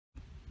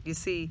You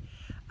see,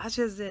 I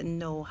just didn't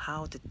know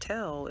how to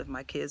tell if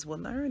my kids were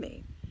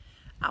learning.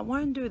 I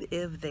wondered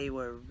if they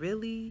were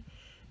really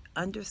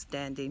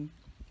understanding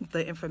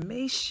the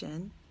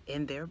information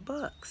in their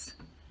books.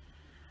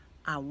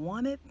 I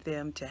wanted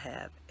them to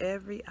have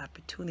every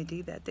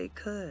opportunity that they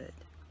could.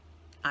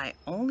 I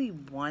only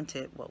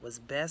wanted what was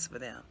best for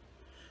them.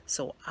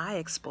 So I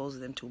exposed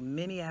them to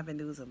many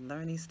avenues of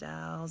learning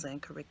styles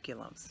and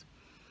curriculums.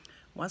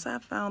 Once I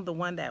found the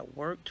one that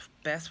worked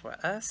best for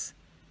us,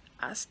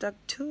 I stuck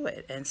to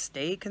it and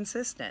stayed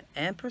consistent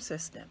and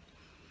persistent.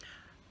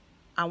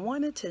 I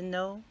wanted to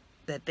know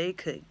that they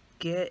could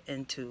get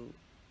into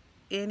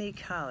any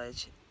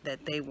college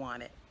that they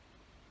wanted,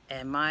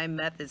 and my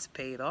methods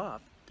paid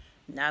off.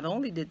 Not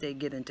only did they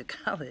get into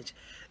college,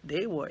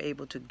 they were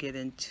able to get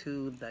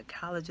into the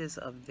colleges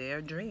of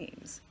their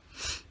dreams.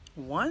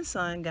 One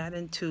son got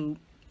into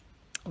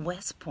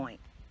West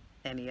Point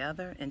and the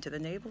other into the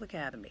Naval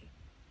Academy.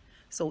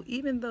 So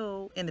even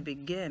though in the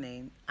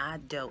beginning I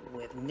dealt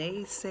with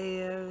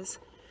naysayers,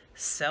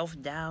 self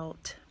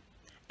doubt,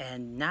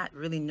 and not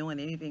really knowing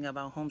anything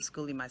about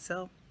homeschooling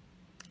myself,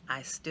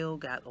 I still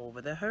got over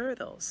the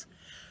hurdles.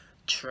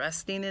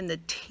 Trusting in the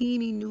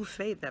teeny new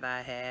faith that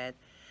I had,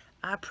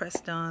 I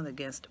pressed on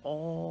against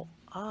all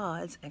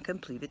odds and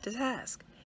completed the task.